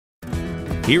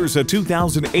Here's a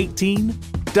 2018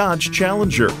 Dodge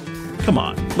Challenger. Come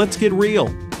on, let's get real.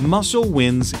 Muscle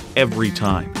wins every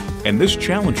time, and this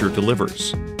Challenger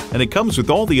delivers. And it comes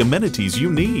with all the amenities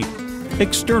you need.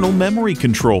 External memory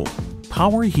control,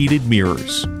 power heated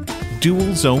mirrors,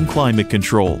 dual zone climate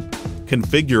control,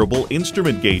 configurable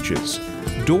instrument gauges,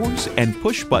 doors and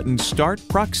push button start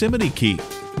proximity key,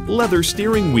 leather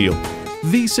steering wheel,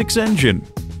 V6 engine,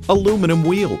 aluminum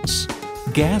wheels,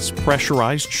 gas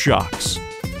pressurized shocks,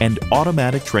 and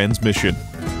automatic transmission.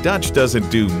 Dodge doesn't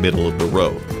do middle of the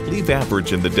road, leave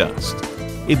average in the dust.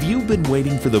 If you've been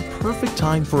waiting for the perfect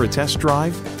time for a test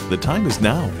drive, the time is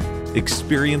now.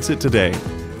 Experience it today.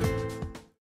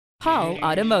 Hall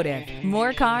Automotive.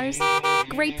 More cars,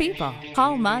 great people.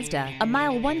 Hall Mazda, a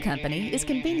MileOne company, is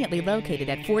conveniently located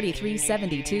at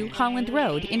 4372 Holland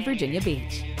Road in Virginia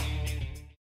Beach.